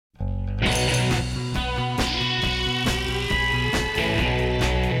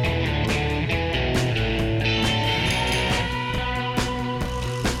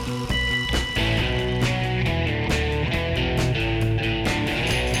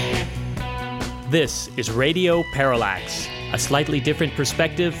This is Radio Parallax, a slightly different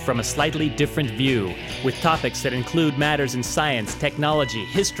perspective from a slightly different view, with topics that include matters in science, technology,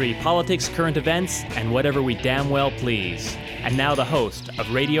 history, politics, current events, and whatever we damn well please. And now the host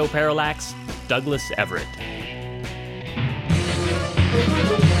of Radio Parallax, Douglas Everett.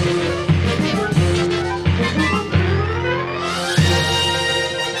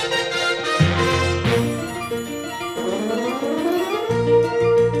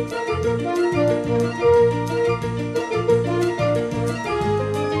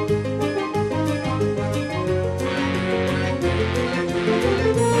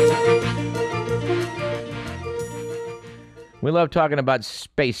 We love talking about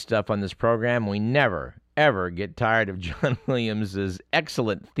space stuff on this program. We never, ever get tired of John Williams'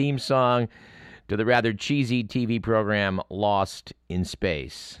 excellent theme song to the rather cheesy TV program Lost in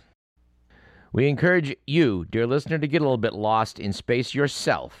Space. We encourage you, dear listener, to get a little bit lost in space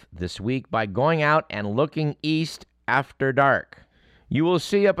yourself this week by going out and looking east after dark. You will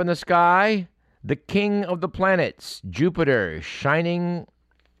see up in the sky the king of the planets, Jupiter, shining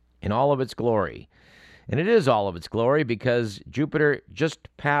in all of its glory. And it is all of its glory because Jupiter just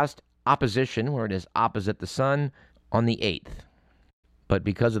passed opposition, where it is opposite the Sun, on the 8th. But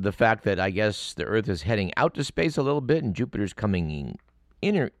because of the fact that I guess the Earth is heading out to space a little bit and Jupiter's coming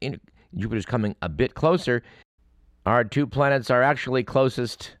Jupiter's coming a bit closer, our two planets are actually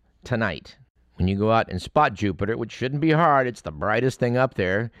closest tonight. When you go out and spot Jupiter, which shouldn't be hard, it's the brightest thing up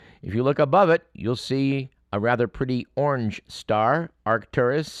there. If you look above it, you'll see a rather pretty orange star,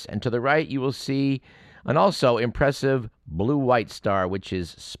 Arcturus, and to the right you will see an also impressive blue-white star, which is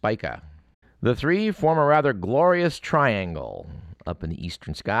Spica. The three form a rather glorious triangle up in the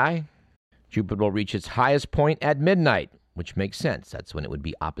eastern sky. Jupiter will reach its highest point at midnight, which makes sense. That's when it would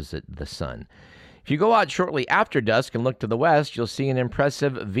be opposite the Sun. If you go out shortly after dusk and look to the west, you'll see an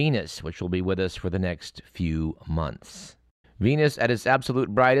impressive Venus, which will be with us for the next few months. Venus, at its absolute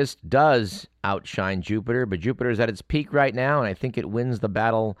brightest, does outshine Jupiter, but Jupiter is at its peak right now, and I think it wins the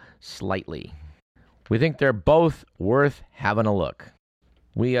battle slightly. We think they're both worth having a look.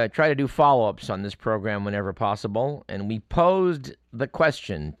 We try to do follow-ups on this program whenever possible, and we posed the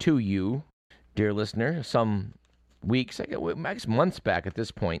question to you, dear listener, some weeks, max months back at this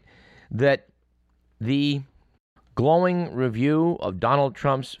point, that the glowing review of Donald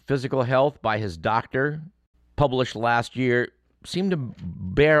Trump's physical health by his doctor, published last year, seemed to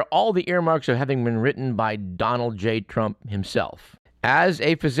bear all the earmarks of having been written by Donald J. Trump himself. As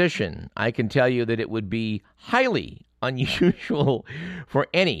a physician, I can tell you that it would be highly unusual for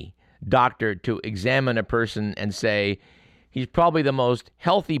any doctor to examine a person and say, he's probably the most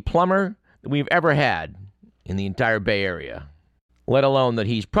healthy plumber that we've ever had in the entire Bay Area, let alone that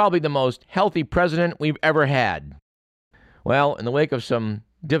he's probably the most healthy president we've ever had. Well, in the wake of some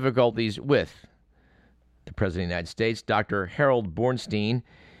difficulties with the President of the United States, Dr. Harold Bornstein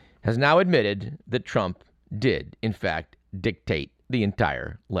has now admitted that Trump did, in fact, dictate the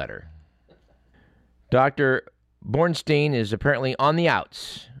entire letter. Dr. Bornstein is apparently on the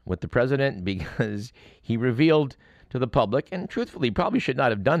outs with the president because he revealed to the public, and truthfully probably should not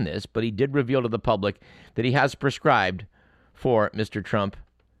have done this, but he did reveal to the public that he has prescribed for Mr. Trump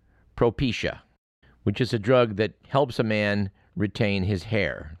Propecia, which is a drug that helps a man retain his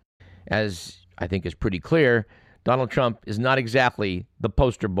hair. As I think is pretty clear, Donald Trump is not exactly the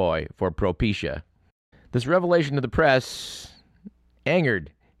poster boy for Propecia. This revelation to the press angered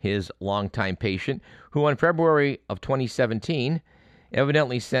his longtime patient, who on February of 2017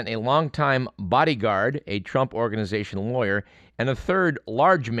 evidently sent a longtime bodyguard, a Trump Organization lawyer, and a third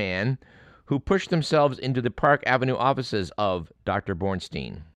large man who pushed themselves into the Park Avenue offices of Dr.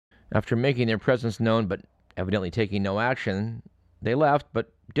 Bornstein. After making their presence known but evidently taking no action, they left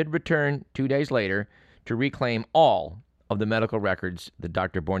but did return 2 days later to reclaim all of the medical records that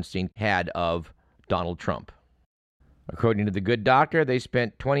Dr. Bornstein had of Donald Trump. According to the good doctor, they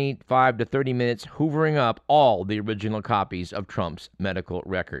spent 25 to 30 minutes hoovering up all the original copies of Trump's medical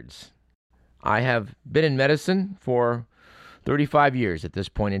records. I have been in medicine for 35 years at this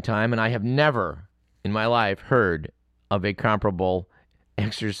point in time, and I have never in my life heard of a comparable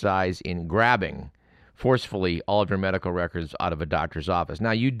exercise in grabbing forcefully all of your medical records out of a doctor's office.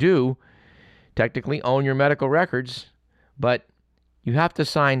 Now, you do technically own your medical records, but you have to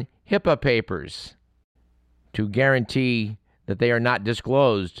sign HIPAA papers to guarantee that they are not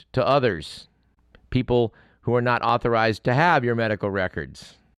disclosed to others, people who are not authorized to have your medical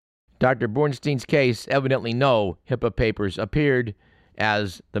records. Dr. Bornstein's case, evidently no HIPAA papers appeared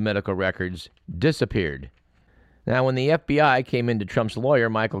as the medical records disappeared. Now, when the FBI came into Trump's lawyer,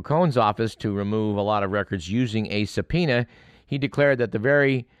 Michael Cohen's office, to remove a lot of records using a subpoena, he declared that the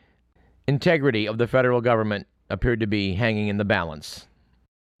very integrity of the federal government appeared to be hanging in the balance.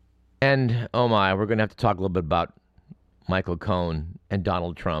 And, oh my, we're going to have to talk a little bit about Michael Cohen and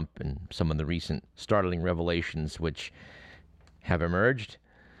Donald Trump and some of the recent startling revelations which have emerged.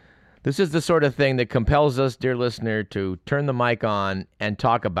 This is the sort of thing that compels us, dear listener, to turn the mic on and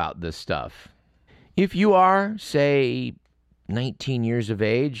talk about this stuff. If you are, say, 19 years of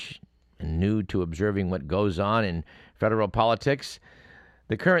age and new to observing what goes on in federal politics,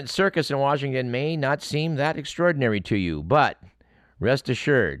 the current circus in Washington may not seem that extraordinary to you, but rest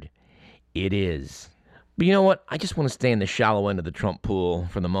assured, it is. But you know what? I just want to stay in the shallow end of the Trump pool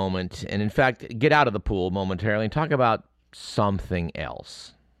for the moment, and in fact, get out of the pool momentarily and talk about something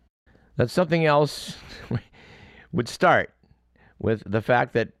else. That something else would start with the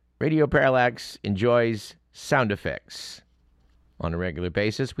fact that Radio Parallax enjoys sound effects on a regular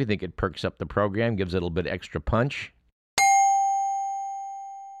basis. We think it perks up the program, gives it a little bit extra punch.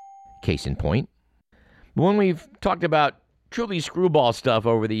 Case in point. But when we've talked about truly screwball stuff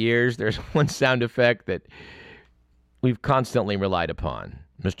over the years, there's one sound effect that we've constantly relied upon.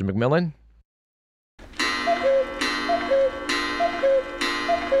 Mr. McMillan?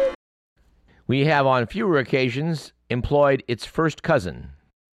 We have on fewer occasions employed its first cousin,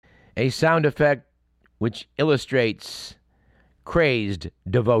 a sound effect which illustrates crazed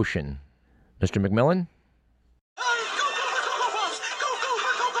devotion. Mr. McMillan?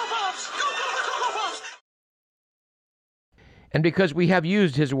 And because we have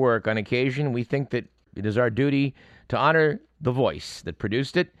used his work on occasion, we think that it is our duty to honor the voice that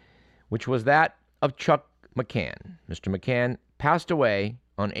produced it, which was that of Chuck McCann. Mr. McCann passed away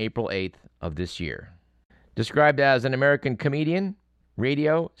on April 8th of this year. Described as an American comedian,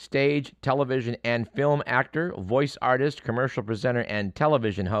 radio, stage, television, and film actor, voice artist, commercial presenter, and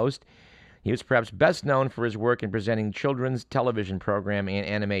television host, he was perhaps best known for his work in presenting children's television program and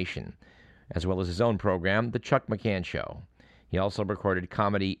animation, as well as his own program, The Chuck McCann Show. He also recorded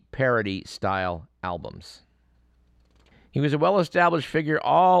comedy parody-style albums. He was a well-established figure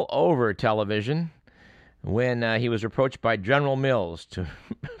all over television when he was approached by General Mills to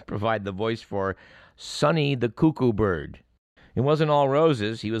provide the voice for Sonny the Cuckoo Bird. It wasn't all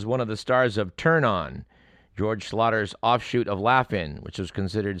roses. He was one of the stars of Turn On, George Slaughter's offshoot of Laugh-In, which was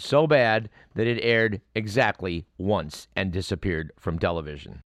considered so bad that it aired exactly once and disappeared from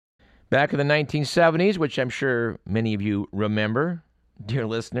television. Back in the 1970s, which I'm sure many of you remember, dear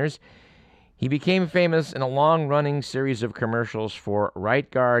listeners, he became famous in a long-running series of commercials for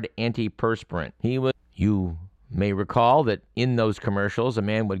Right Guard antiperspirant. You may recall that in those commercials, a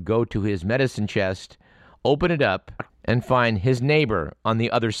man would go to his medicine chest, open it up, and find his neighbor on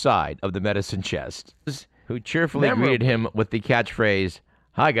the other side of the medicine chest, who cheerfully greeted him with the catchphrase,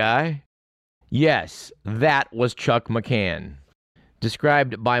 "Hi, guy." Yes, that was Chuck McCann.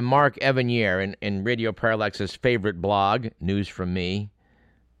 Described by Mark Evanier in Radio Parallax's favorite blog, News From Me,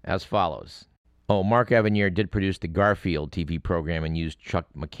 as follows. Oh, Mark Evanier did produce the Garfield TV program and used Chuck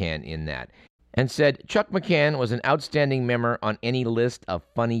McCann in that, and said, Chuck McCann was an outstanding member on any list of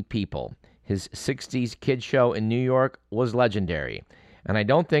funny people. His 60s kid show in New York was legendary, and I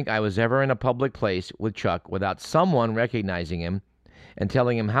don't think I was ever in a public place with Chuck without someone recognizing him and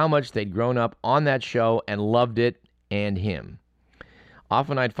telling him how much they'd grown up on that show and loved it and him.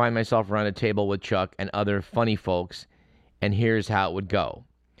 Often I'd find myself around a table with Chuck and other funny folks, and here's how it would go.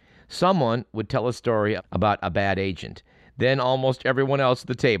 Someone would tell a story about a bad agent. Then almost everyone else at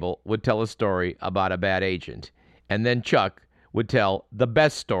the table would tell a story about a bad agent. And then Chuck would tell the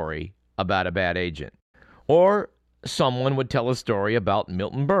best story about a bad agent. Or someone would tell a story about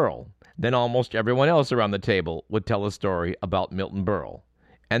Milton Berle. Then almost everyone else around the table would tell a story about Milton Berle.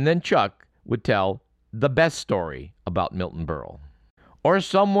 And then Chuck would tell the best story about Milton Berle. Or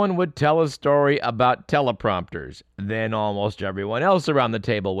someone would tell a story about teleprompters. Then almost everyone else around the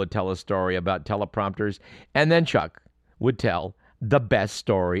table would tell a story about teleprompters. And then Chuck would tell the best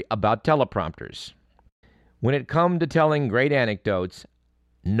story about teleprompters. When it come to telling great anecdotes,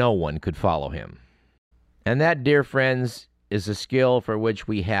 no one could follow him. And that, dear friends, is a skill for which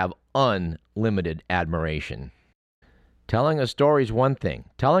we have unlimited admiration. Telling a story is one thing.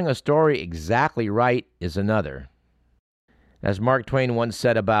 Telling a story exactly right is another. As Mark Twain once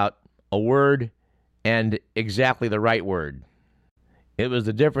said about a word and exactly the right word, it was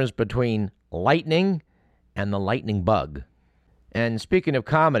the difference between lightning and the lightning bug. And speaking of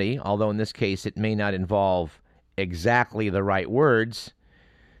comedy, although in this case it may not involve exactly the right words,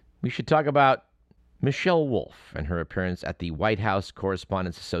 we should talk about Michelle Wolf and her appearance at the White House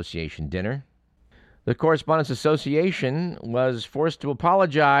Correspondents Association dinner. The Correspondents Association was forced to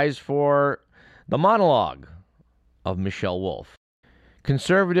apologize for the monologue of Michelle Wolf.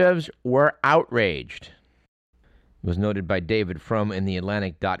 Conservatives were outraged. It was noted by David Frum in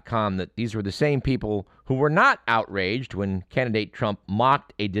TheAtlantic.com that these were the same people who were not outraged when candidate Trump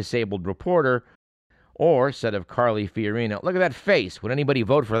mocked a disabled reporter or said of Carly Fiorina, "Look at that face. Would anybody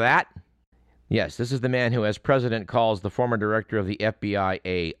vote for that?" Yes, this is the man who, as president, calls the former director of the FBI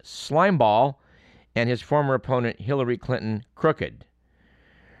a slimeball and his former opponent, Hillary Clinton, crooked.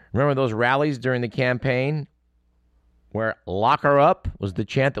 Remember those rallies during the campaign where "lock her up" was the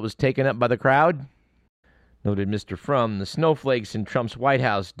chant that was taken up by the crowd? Noted Mr. Frum, the snowflakes in Trump's White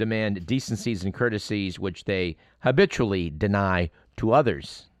House demand decencies and courtesies which they habitually deny to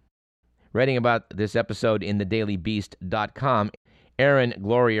others. Writing about this episode in thedailybeast.com, Erin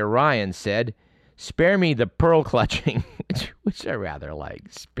Gloria Ryan said, "Spare me the pearl clutching," which I rather like.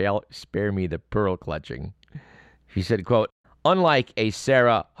 Spare me the pearl clutching. She said, quote, "Unlike a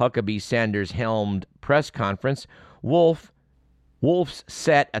Sarah Huckabee Sanders-helmed press conference, Wolf's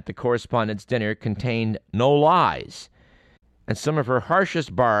set at the Correspondents' Dinner contained no lies, and some of her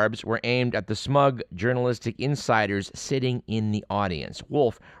harshest barbs were aimed at the smug journalistic insiders sitting in the audience.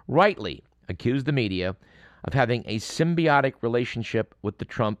 Wolf rightly accused the media of having a symbiotic relationship with the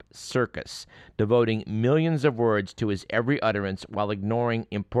Trump circus, devoting millions of words to his every utterance while ignoring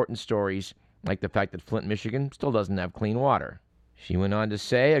important stories like the fact that Flint, Michigan still doesn't have clean water." She went on to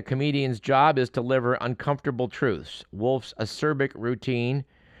say, "A comedian's job is to deliver uncomfortable truths. Wolf's acerbic routine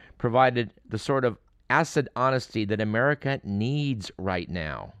provided the sort of acid honesty that America needs right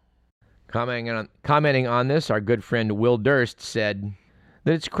now." Commenting on this, our good friend Will Durst said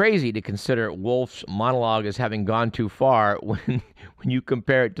that it's crazy to consider Wolf's monologue as having gone too far when you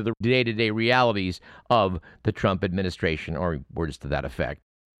compare it to the day-to-day realities of the Trump administration, or words to that effect.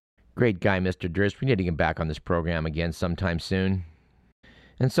 Great guy, Mr. Durst. We need to get him back on this program again sometime soon.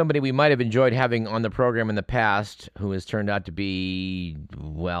 And somebody we might have enjoyed having on the program in the past, who has turned out to be,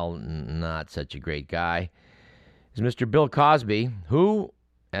 well, not such a great guy, is Mr. Bill Cosby, who,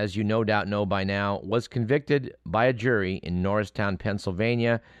 as you no doubt know by now, was convicted by a jury in Norristown,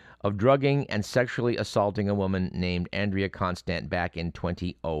 Pennsylvania, of drugging and sexually assaulting a woman named Andrea Constant back in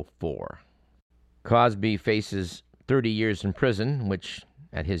 2004. Cosby faces 30 years in prison, which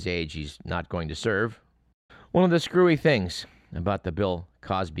at his age he's not going to serve. One of the screwy things about the Bill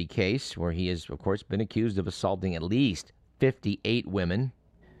Cosby case, where he has, of course, been accused of assaulting at least 58 women,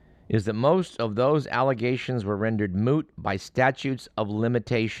 is that most of those allegations were rendered moot by statutes of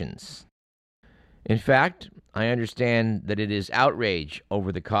limitations. In fact, I understand that it is outrage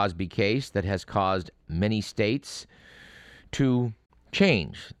over the Cosby case that has caused many states to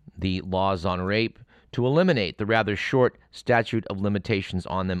change the laws on rape to eliminate the rather short statute of limitations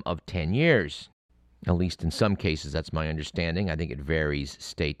on them of 10 years. At least in some cases, that's my understanding. I think it varies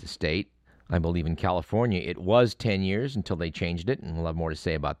state to state. I believe in California it was 10 years until they changed it, and we'll have more to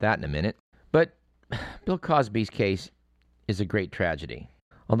say about that in a minute. But Bill Cosby's case is a great tragedy.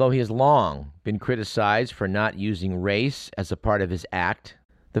 Although he has long been criticized for not using race as a part of his act,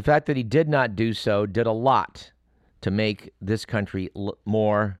 the fact that he did not do so did a lot to make this country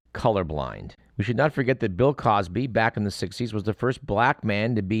more colorblind. We should not forget that Bill Cosby, back in the 60s, was the first black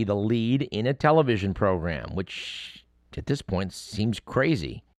man to be the lead in a television program, which at this point seems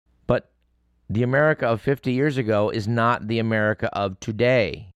crazy. But the America of 50 years ago is not the America of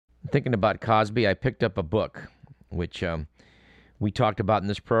today. Thinking about Cosby, I picked up a book, which we talked about in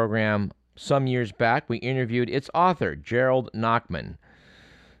this program some years back. We interviewed its author, Gerald Nachman.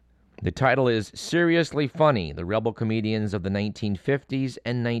 The title is Seriously Funny, The Rebel Comedians of the 1950s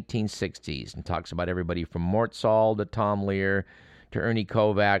and 1960s, and talks about everybody from Mort Sahl to Tom Lear to Ernie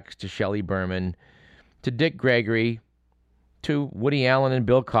Kovacs to Shelley Berman to Dick Gregory to Woody Allen and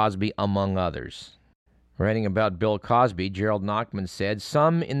Bill Cosby, among others. Writing about Bill Cosby, Gerald Nachman said,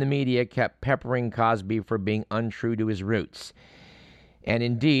 "Some in the media kept peppering Cosby for being untrue to his roots, and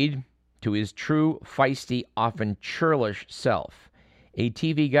indeed to his true, feisty, often churlish self. A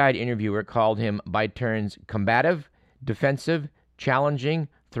TV Guide interviewer called him by turns combative, defensive, challenging,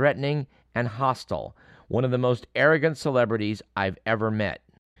 threatening, and hostile, one of the most arrogant celebrities I've ever met.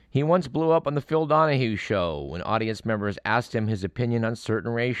 He once blew up on the Phil Donahue show when audience members asked him his opinion on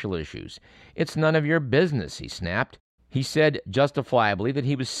certain racial issues. 'It's none of your business,' he snapped. He said justifiably that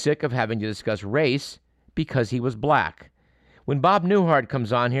he was sick of having to discuss race because he was black. When Bob Newhart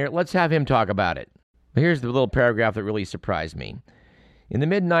comes on here, let's have him talk about it." Here's the little paragraph that really surprised me. In the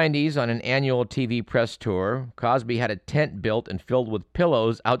mid-'90s, on an annual TV press tour, Cosby had a tent built and filled with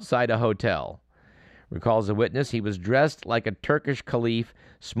pillows outside a hotel. Recalls a witness, he was dressed like a Turkish caliph,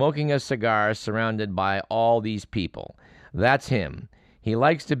 smoking a cigar, surrounded by all these people. That's him. He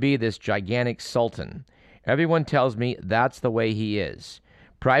likes to be this gigantic sultan. Everyone tells me that's the way he is.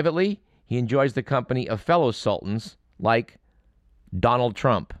 Privately, he enjoys the company of fellow sultans like Donald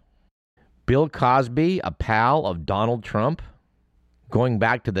Trump. Bill Cosby, a pal of Donald Trump? Going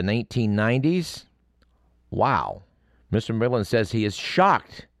back to the 1990s? Wow. Mr. Midland says he is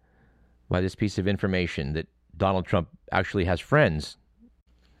shocked by this piece of information that Donald Trump actually has friends.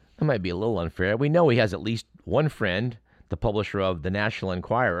 That might be a little unfair. We know he has at least one friend, the publisher of the National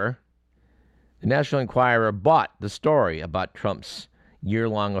Enquirer. The National Enquirer bought the story about Trump's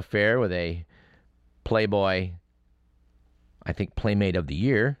year-long affair with a Playboy, I think, Playmate of the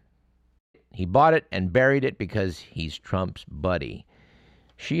Year. He bought it and buried it because he's Trump's buddy.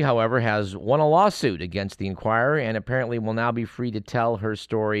 She, however, has won a lawsuit against the Enquirer and apparently will now be free to tell her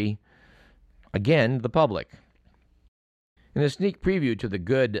story again to the public. In a sneak preview to the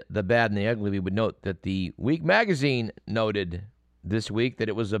good, the bad, and the ugly, we would note that the Week magazine noted this week that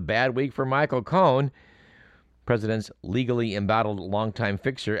it was a bad week for Michael Cohen, President's legally embattled longtime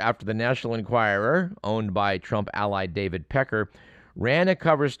fixer, after the National Enquirer, owned by Trump ally David Pecker, ran a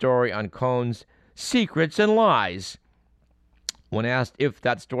cover story on Cohen's secrets and lies. When asked if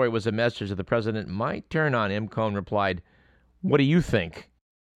that story was a message that the president might turn on him, Cohen replied, "What do you think?"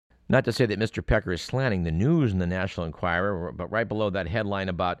 Not to say that Mr. Pecker is slanting the news in the National Enquirer, but right below that headline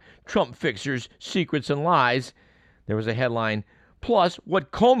about Trump fixers, secrets, and lies, there was a headline, plus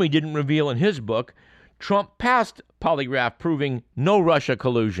what Comey didn't reveal in his book, Trump passed polygraph proving no Russia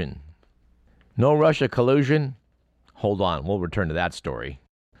collusion. No Russia collusion? Hold on, we'll return to that story.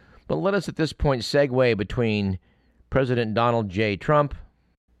 But let us at this point segue between President Donald J. Trump,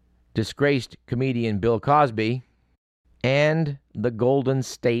 disgraced comedian Bill Cosby, and the Golden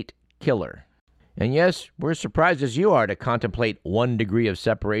State Killer. And yes, we're as surprised as you are to contemplate 1 degree of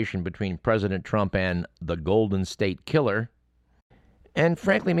separation between President Trump and the Golden State Killer. And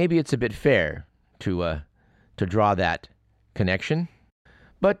frankly, maybe it's a bit fair to draw that connection.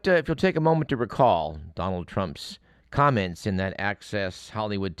 But if you'll take a moment to recall Donald Trump's comments in that Access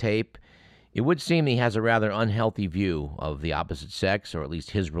Hollywood tape, it would seem he has a rather unhealthy view of the opposite sex, or at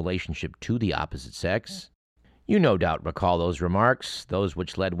least his relationship to the opposite sex. You no doubt recall those remarks, those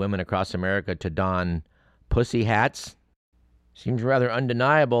which led women across America to don pussy hats. Seems rather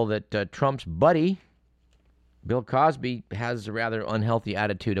undeniable that Trump's buddy, Bill Cosby, has a rather unhealthy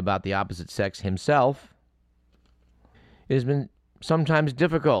attitude about the opposite sex himself. It has been sometimes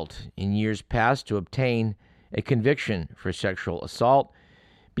difficult in years past to obtain a conviction for sexual assault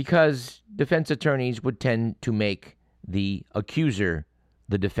because defense attorneys would tend to make the accuser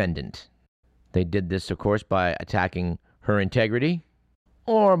the defendant. They did this, of course, by attacking her integrity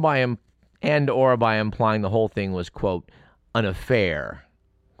or by implying the whole thing was, quote, an affair,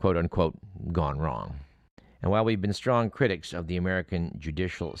 quote unquote, gone wrong. And while we've been strong critics of the American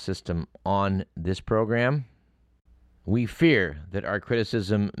judicial system on this program, we fear that our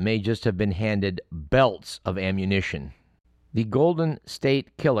criticism may just have been handed belts of ammunition. The Golden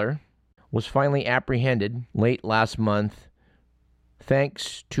State Killer was finally apprehended late last month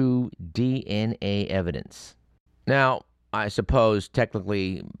thanks to DNA evidence. Now, I suppose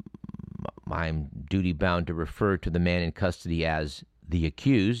technically I'm duty-bound to refer to the man in custody as the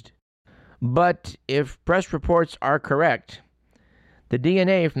accused, but if press reports are correct, the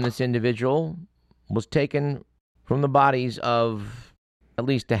DNA from this individual was taken from the bodies of at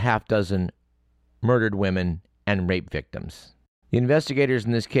least a half dozen murdered women and rape victims. The investigators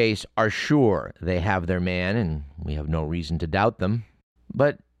in this case are sure they have their man, and we have no reason to doubt them.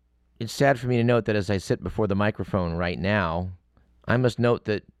 But it's sad for me to note that as I sit before the microphone right now, I must note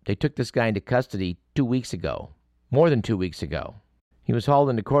that they took this guy into custody 2 weeks ago, more than 2 weeks ago. He was hauled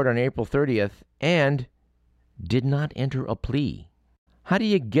into court on April 30th and did not enter a plea. How do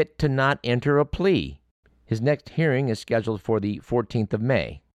you get to not enter a plea? His next hearing is scheduled for the 14th of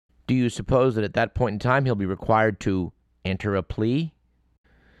May. Do you suppose that at that point in time he'll be required to enter a plea?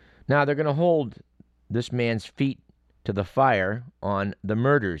 Now, they're going to hold this man's feet to the fire on the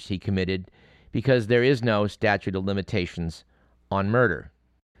murders he committed because there is no statute of limitations on murder.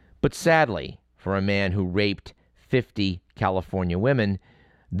 But sadly, for a man who raped 50 California women,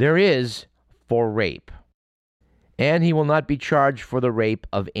 there is for rape. And he will not be charged for the rape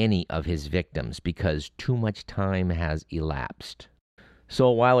of any of his victims because too much time has elapsed. So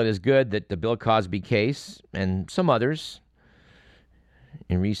while it is good that the Bill Cosby case and some others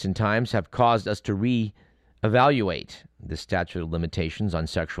in recent times have caused us to reevaluate the statute of limitations on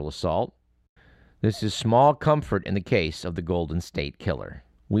sexual assault, this is small comfort in the case of the Golden State Killer.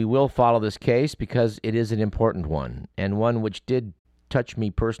 We will follow this case because it is an important one, and one which did touch me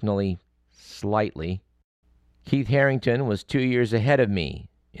personally slightly. Keith Harrington was 2 years ahead of me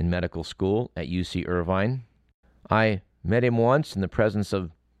in medical school at UC Irvine. I met him once in the presence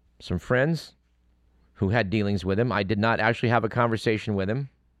of some friends who had dealings with him. I did not actually have a conversation with him,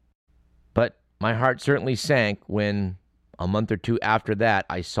 but my heart certainly sank when a month or two after that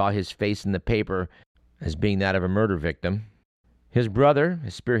I saw his face in the paper as being that of a murder victim. His brother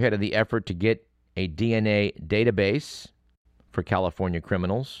has spearheaded the effort to get a DNA database for California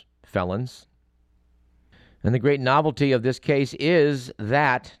criminals, felons. And the great novelty of this case is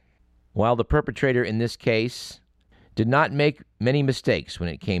that while the perpetrator in this case did not make many mistakes when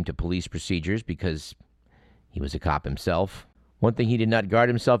it came to police procedures because he was a cop himself, one thing he did not guard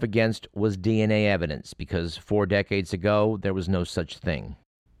himself against was DNA evidence because 4 decades ago there was no such thing.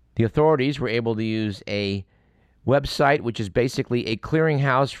 The authorities were able to use a website which is basically a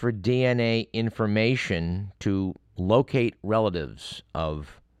clearinghouse for DNA information to locate relatives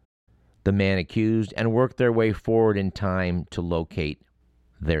of the man accused and work their way forward in time to locate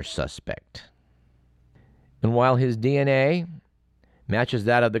their suspect. And while his DNA matches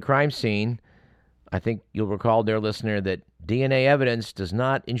that of the crime scene, I think you'll recall, dear listener, that DNA evidence does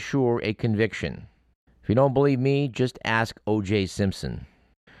not ensure a conviction. If you don't believe me, just ask O.J. Simpson.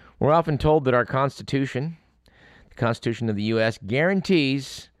 We're often told that our Constitution, the Constitution of the U.S.,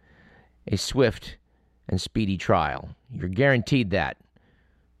 guarantees a swift and speedy trial. You're guaranteed that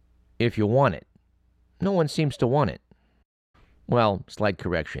if you want it. No one seems to want it. Well, slight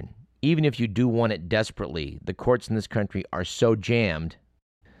correction. Even if you do want it desperately, the courts in this country are so jammed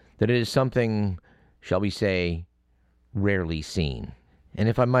that it is something, shall we say, rarely seen. And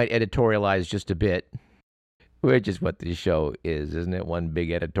if I might editorialize just a bit, which is what this show is, isn't it? One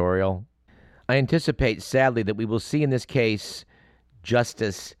big editorial. I anticipate, sadly, that we will see in this case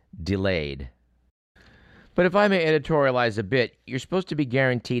justice delayed. But if I may editorialize a bit, you're supposed to be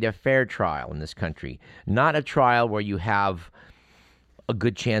guaranteed a fair trial in this country, not a trial where you have a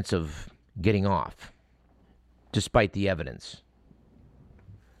good chance of getting off, despite the evidence.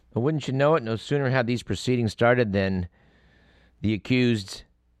 But wouldn't you know it, no sooner had these proceedings started than the accused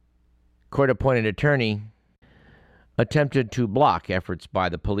court-appointed attorney attempted to block efforts by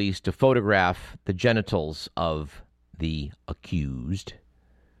the police to photograph the genitals of the accused.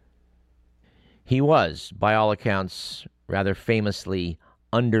 He was, by all accounts, rather famously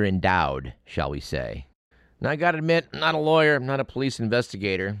underendowed, shall we say. Now, I gotta admit, I'm not a lawyer, I'm not a police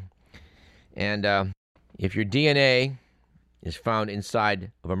investigator, and if your DNA is found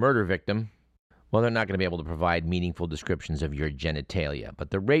inside of a murder victim, well, they're not going to be able to provide meaningful descriptions of your genitalia, but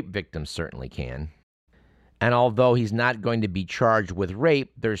the rape victim certainly can. And although he's not going to be charged with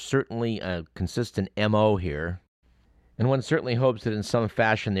rape, there's certainly a consistent MO here. And one certainly hopes that in some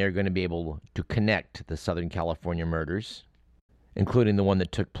fashion they're going to be able to connect the Southern California murders, including the one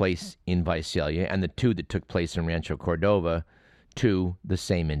that took place in Visalia and the 2 that took place in Rancho Cordova, to the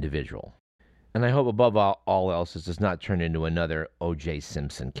same individual. And I hope above all else this does not turn into another O.J.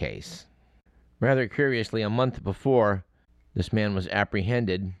 Simpson case. Rather curiously, a month before this man was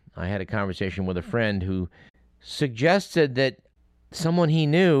apprehended, I had a conversation with a friend who suggested that someone he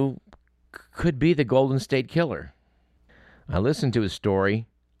knew could be the Golden State Killer. I listened to his story.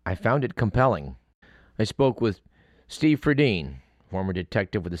 I found it compelling. I spoke with Steve Ferdine, former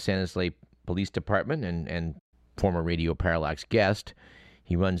detective with the San Jose Police Department and former Radio Parallax guest.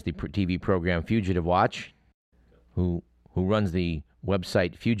 He runs the TV program Fugitive Watch, who runs the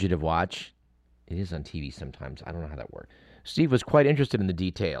website Fugitive Watch. It is on TV sometimes. I don't know how that works. Steve was quite interested in the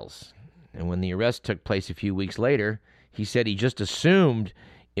details. And when the arrest took place a few weeks later, he said he just assumed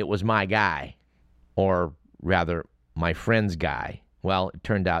it was my guy. Or rather, my friend's guy. Well, it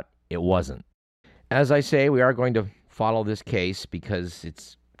turned out it wasn't. As I say, we are going to follow this case because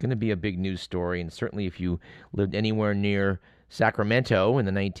it's going to be a big news story. And certainly if you lived anywhere near Sacramento in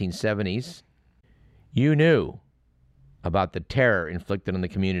the 1970s, you knew about the terror inflicted on the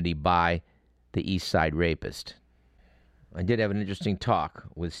community by the East Side rapist. I did have an interesting talk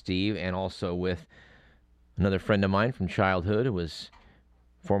with Steve and also with another friend of mine from childhood who was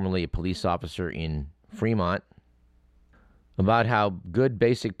formerly a police officer in Fremont about how good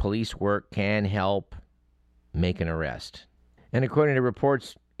basic police work can help make an arrest. And according to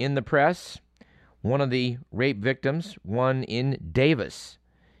reports in the press, one of the rape victims, one in Davis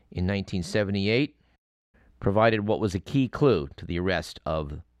in 1978, provided what was a key clue to the arrest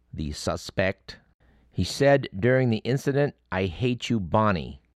of the suspect. He said during the incident, "I hate you,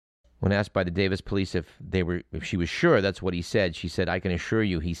 Bonnie." When asked by the Davis police if she was sure that's what he said, she said, "I can assure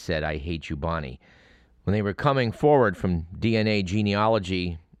you," he said, "I hate you, Bonnie." When they were coming forward from DNA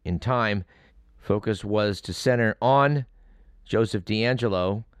genealogy in time, focus was to center on Joseph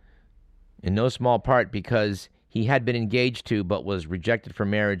DeAngelo, in no small part because he had been engaged to but was rejected for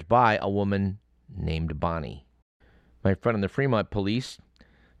marriage by a woman named Bonnie. My friend in the Fremont police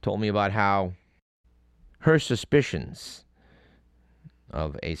told me about how her suspicions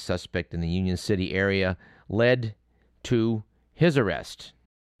of a suspect in the Union City area led to his arrest.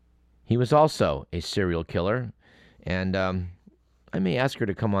 He was also a serial killer, and I may ask her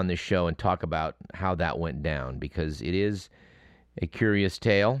to come on this show and talk about how that went down, because it is a curious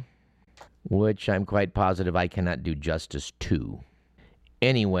tale, which I'm quite positive I cannot do justice to.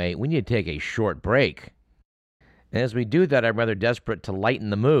 Anyway, we need to take a short break. And as we do that, I'm rather desperate to lighten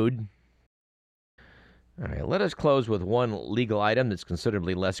the mood. All right, let us close with one legal item that's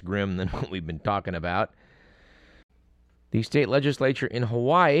considerably less grim than what we've been talking about. The state legislature in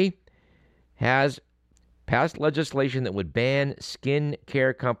Hawaii has passed legislation that would ban skin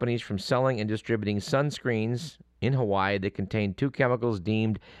care companies from selling and distributing sunscreens in Hawaii that contain two chemicals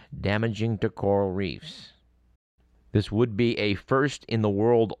deemed damaging to coral reefs. This would be a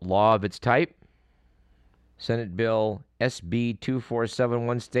first-in-the-world law of its type. Senate Bill SB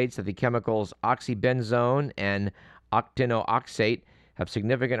 2471 states that the chemicals oxybenzone and octinoxate have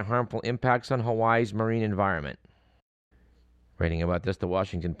significant harmful impacts on Hawaii's marine environment. Writing about this, the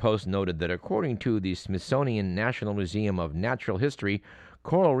Washington Post noted that according to the Smithsonian National Museum of Natural History,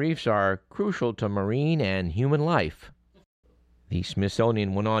 coral reefs are crucial to marine and human life. The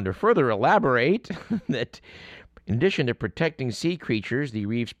Smithsonian went on to further elaborate that in addition to protecting sea creatures, the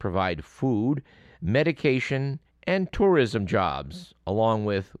reefs provide food, medication, and tourism jobs, along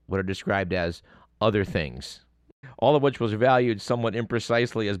with what are described as other things, all of which was valued somewhat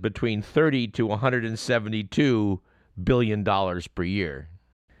imprecisely as between $30 to $172 billion per year.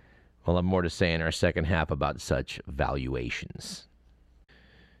 We'll have more to say in our second half about such valuations.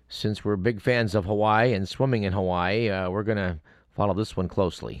 Since we're big fans of Hawaii and swimming in Hawaii, we're going to follow this one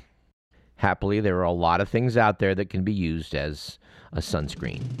closely. Happily, there are a lot of things out there that can be used as a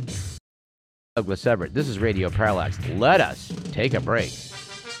sunscreen. Douglas Everett, this is Radio Parallax. Let us take a break.